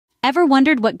Ever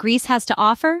wondered what Greece has to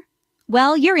offer?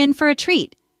 Well, you're in for a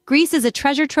treat. Greece is a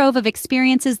treasure trove of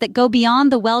experiences that go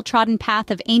beyond the well-trodden path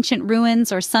of ancient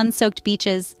ruins or sun-soaked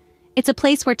beaches. It's a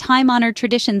place where time-honored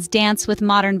traditions dance with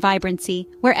modern vibrancy,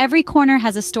 where every corner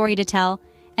has a story to tell,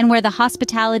 and where the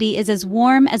hospitality is as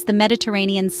warm as the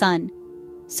Mediterranean sun.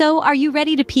 So, are you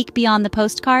ready to peek beyond the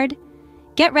postcard?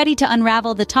 Get ready to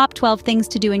unravel the top 12 things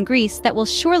to do in Greece that will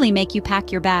surely make you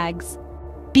pack your bags.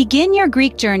 Begin your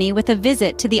Greek journey with a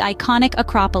visit to the iconic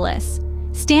Acropolis.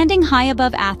 Standing high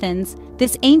above Athens,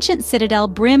 this ancient citadel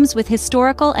brims with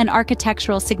historical and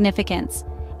architectural significance.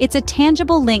 It's a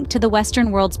tangible link to the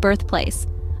Western world's birthplace,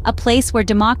 a place where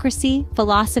democracy,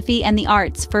 philosophy, and the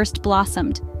arts first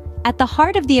blossomed. At the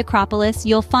heart of the Acropolis,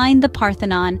 you'll find the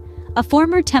Parthenon, a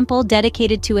former temple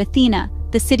dedicated to Athena,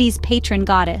 the city's patron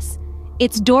goddess.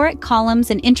 Its Doric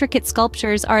columns and intricate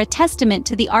sculptures are a testament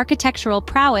to the architectural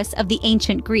prowess of the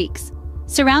ancient Greeks.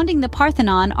 Surrounding the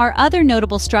Parthenon are other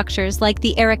notable structures like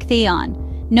the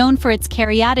Erechtheion, known for its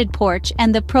caryatid porch,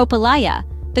 and the Propylaea,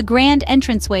 the grand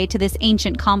entranceway to this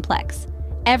ancient complex.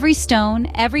 Every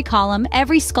stone, every column,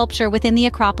 every sculpture within the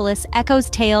Acropolis echoes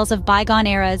tales of bygone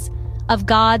eras, of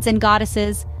gods and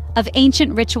goddesses, of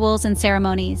ancient rituals and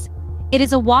ceremonies. It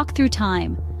is a walk through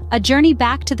time, a journey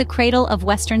back to the cradle of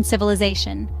Western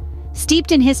civilization.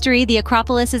 Steeped in history, the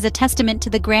Acropolis is a testament to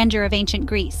the grandeur of ancient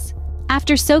Greece.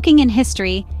 After soaking in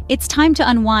history, it's time to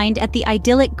unwind at the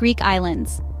idyllic Greek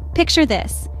islands. Picture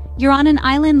this. You're on an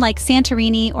island like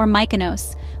Santorini or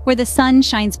Mykonos, where the sun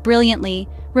shines brilliantly,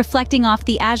 reflecting off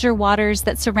the azure waters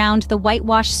that surround the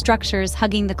whitewashed structures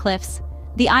hugging the cliffs.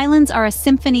 The islands are a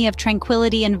symphony of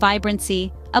tranquility and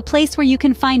vibrancy, a place where you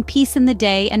can find peace in the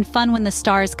day and fun when the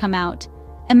stars come out.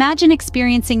 Imagine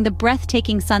experiencing the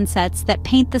breathtaking sunsets that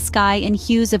paint the sky in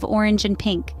hues of orange and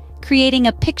pink, creating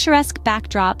a picturesque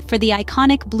backdrop for the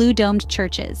iconic blue-domed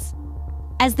churches.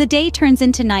 As the day turns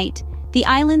into night, the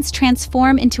islands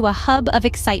transform into a hub of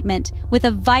excitement with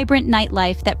a vibrant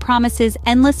nightlife that promises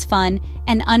endless fun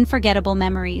and unforgettable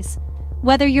memories.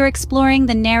 Whether you're exploring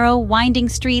the narrow, winding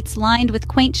streets lined with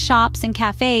quaint shops and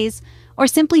cafes, or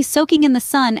simply soaking in the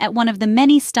sun at one of the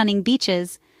many stunning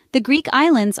beaches, the Greek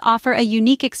islands offer a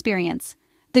unique experience.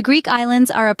 The Greek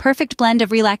islands are a perfect blend of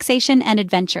relaxation and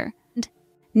adventure.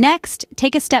 Next,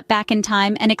 take a step back in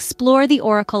time and explore the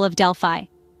Oracle of Delphi.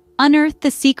 Unearth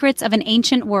the secrets of an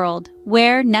ancient world,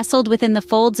 where, nestled within the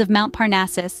folds of Mount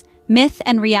Parnassus, myth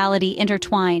and reality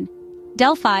intertwine.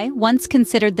 Delphi, once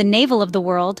considered the navel of the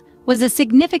world, was a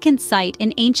significant site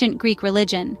in ancient Greek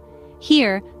religion.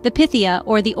 Here, the Pythia,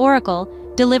 or the Oracle,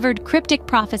 delivered cryptic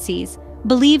prophecies,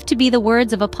 believed to be the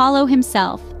words of Apollo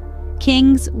himself.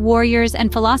 Kings, warriors,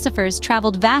 and philosophers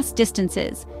traveled vast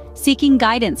distances, seeking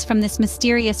guidance from this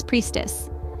mysterious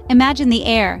priestess. Imagine the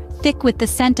air, thick with the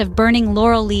scent of burning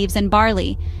laurel leaves and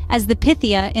barley, as the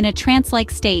Pythia, in a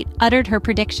trance-like state, uttered her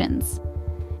predictions.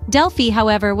 Delphi,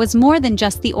 however, was more than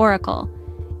just the oracle.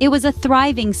 It was a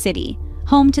thriving city,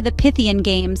 home to the Pythian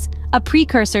Games, a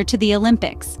precursor to the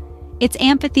Olympics. Its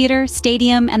amphitheater,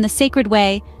 stadium, and the Sacred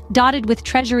Way, dotted with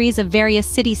treasuries of various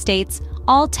city-states,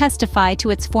 all testify to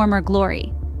its former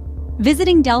glory.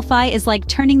 Visiting Delphi is like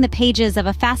turning the pages of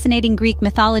a fascinating Greek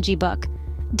mythology book.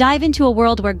 Dive into a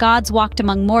world where gods walked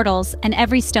among mortals and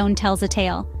every stone tells a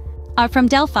tale. From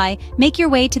Delphi, make your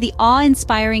way to the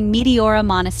awe-inspiring Meteora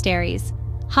monasteries.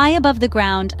 High above the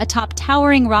ground, atop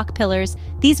towering rock pillars,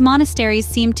 these monasteries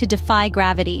seem to defy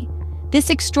gravity. This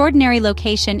extraordinary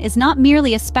location is not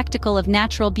merely a spectacle of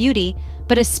natural beauty,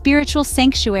 but a spiritual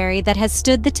sanctuary that has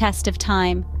stood the test of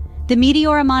time. The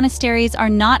Meteora monasteries are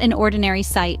not an ordinary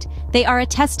sight. They are a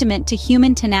testament to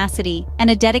human tenacity and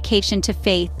a dedication to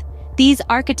faith. These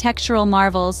architectural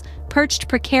marvels, perched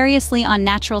precariously on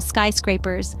natural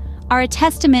skyscrapers, are a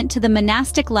testament to the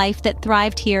monastic life that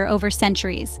thrived here over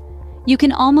centuries. You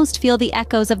can almost feel the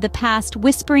echoes of the past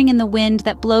whispering in the wind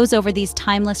that blows over these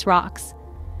timeless rocks.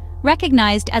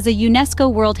 Recognized as a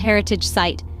UNESCO World Heritage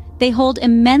Site, they hold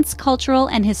immense cultural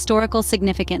and historical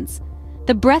significance.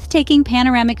 The breathtaking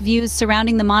panoramic views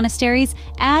surrounding the monasteries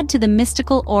add to the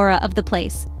mystical aura of the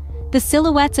place. The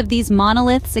silhouettes of these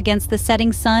monoliths against the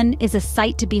setting sun is a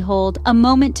sight to behold, a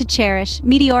moment to cherish.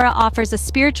 Meteora offers a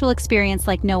spiritual experience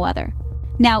like no other.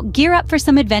 Now, gear up for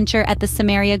some adventure at the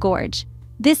Samaria Gorge.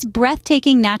 This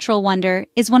breathtaking natural wonder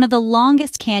is one of the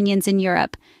longest canyons in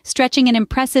Europe, stretching an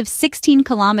impressive 16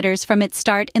 kilometers from its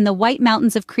start in the White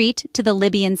Mountains of Crete to the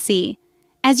Aegean Sea.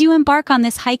 As you embark on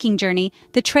this hiking journey,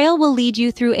 the trail will lead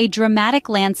you through a dramatic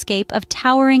landscape of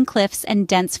towering cliffs and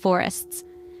dense forests.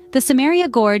 The Samaria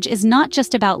Gorge is not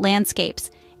just about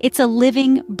landscapes, it's a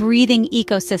living, breathing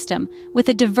ecosystem with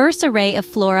a diverse array of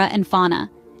flora and fauna.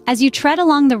 As you tread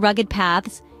along the rugged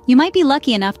paths, You might be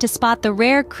lucky enough to spot the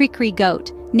rare krikri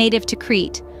goat, native to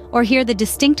Crete, or hear the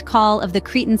distinct call of the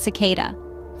Cretan cicada.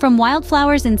 From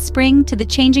wildflowers in spring to the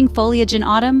changing foliage in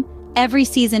autumn, every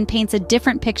season paints a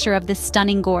different picture of this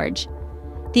stunning gorge.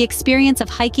 The experience of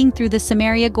hiking through the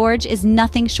Samaria Gorge is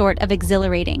nothing short of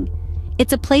exhilarating.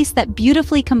 It's a place that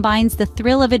beautifully combines the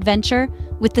thrill of adventure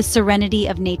with the serenity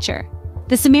of nature.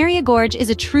 The Samaria Gorge is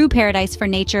a true paradise for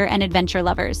nature and adventure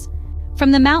lovers.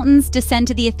 From the mountains, descend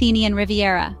to the Athenian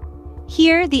Riviera.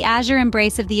 Here, the azure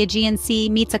embrace of the Aegean Sea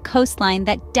meets a coastline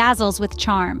that dazzles with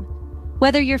charm.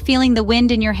 Whether you're feeling the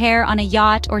wind in your hair on a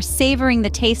yacht or savoring the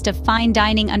taste of fine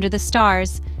dining under the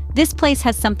stars, this place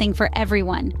has something for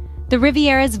everyone. The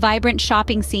Riviera's vibrant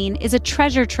shopping scene is a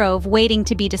treasure trove waiting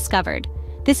to be discovered.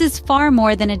 This is far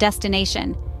more than a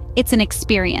destination. It's an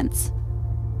experience.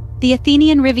 The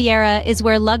Athenian Riviera is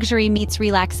where luxury meets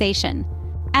relaxation.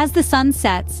 As the sun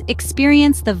sets,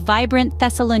 experience the vibrant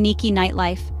Thessaloniki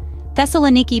nightlife.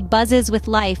 Thessaloniki buzzes with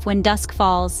life when dusk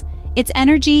falls. Its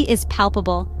energy is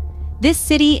palpable. This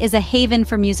city is a haven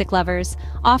for music lovers,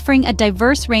 offering a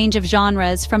diverse range of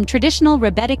genres from traditional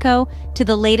rebetiko to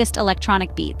the latest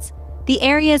electronic beats. The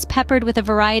area is peppered with a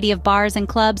variety of bars and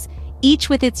clubs, each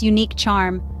with its unique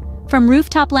charm. From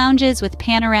rooftop lounges with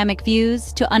panoramic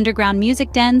views to underground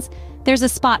music dens, there's a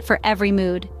spot for every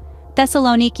mood.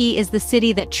 Thessaloniki is the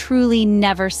city that truly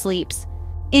never sleeps.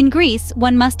 In Greece,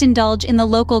 one must indulge in the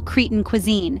local Cretan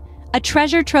cuisine. A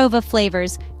treasure trove of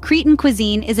flavors, Cretan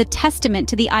cuisine is a testament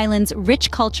to the island's rich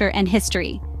culture and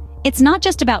history. It's not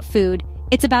just about food,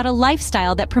 it's about a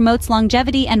lifestyle that promotes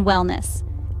longevity and wellness.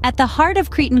 At the heart of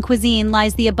Cretan cuisine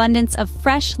lies the abundance of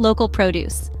fresh local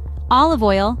produce. Olive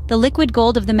oil, the liquid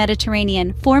gold of the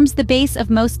Mediterranean, forms the base of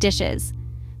most dishes.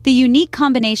 The unique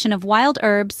combination of wild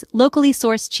herbs, locally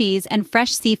sourced cheese, and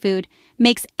fresh seafood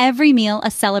makes every meal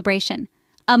a celebration.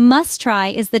 A must-try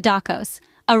is the dakos,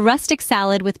 a rustic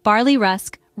salad with barley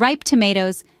rusk, ripe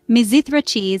tomatoes, Meteora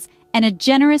cheese, and a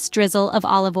generous drizzle of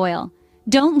olive oil.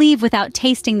 Don't leave without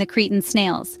tasting the Cretan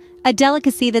snails, a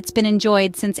delicacy that's been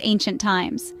enjoyed since ancient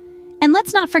times. And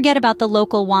let's not forget about the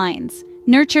local wines,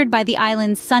 nurtured by the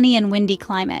island's sunny and windy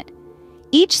climate.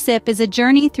 Each sip is a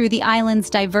journey through the island's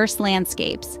diverse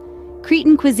landscapes.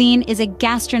 Cretan cuisine is a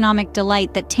gastronomic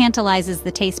delight that tantalizes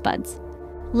the taste buds.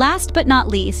 Last but not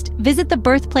least, visit the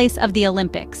birthplace of the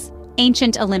Olympics,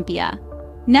 ancient Olympia.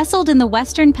 Nestled in the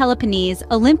western Peloponnese,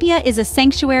 Olympia is a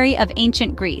sanctuary of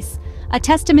ancient Greece, a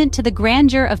testament to the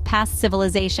grandeur of past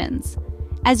civilizations.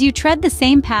 As you tread the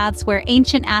same paths where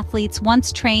ancient athletes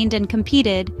once trained and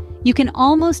competed, you can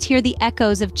almost hear the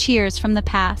echoes of cheers from the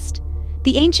past.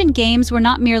 The ancient games were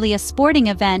not merely a sporting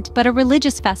event, but a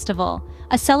religious festival,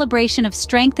 a celebration of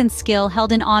strength and skill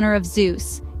held in honor of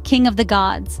Zeus, king of the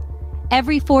gods.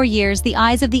 Every 4 years, the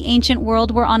eyes of the ancient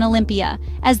world were on Olympia,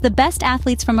 as the best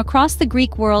athletes from across the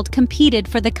Greek world competed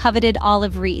for the coveted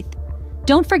olive wreath.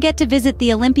 Don't forget to visit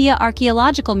the Olympia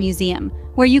Archaeological Museum,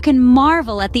 where you can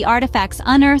marvel at the artifacts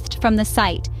unearthed from the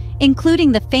site,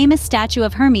 including the famous statue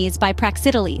of Hermes by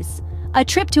Praxiteles. A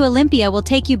trip to Olympia will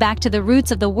take you back to the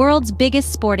roots of the world's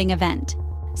biggest sporting event.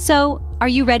 So, are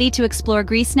you ready to explore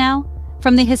Greece now?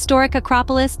 From the historic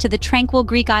Acropolis to the tranquil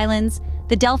Greek islands,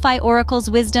 the Delphi oracle's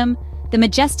wisdom, the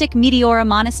majestic Meteora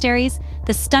monasteries,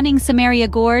 the stunning Samaria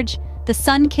Gorge, the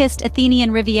sun-kissed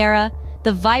Athenian Riviera,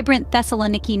 the vibrant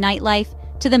Thessaloniki nightlife,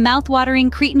 to the mouth-watering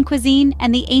Cretan cuisine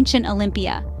and the ancient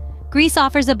Olympia. Greece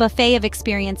offers a buffet of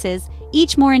experiences,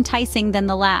 each more enticing than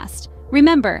the last.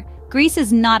 Remember, Greece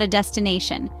is not a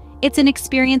destination. It's an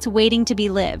experience waiting to be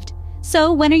lived.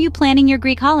 So, when are you planning your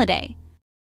Greek holiday?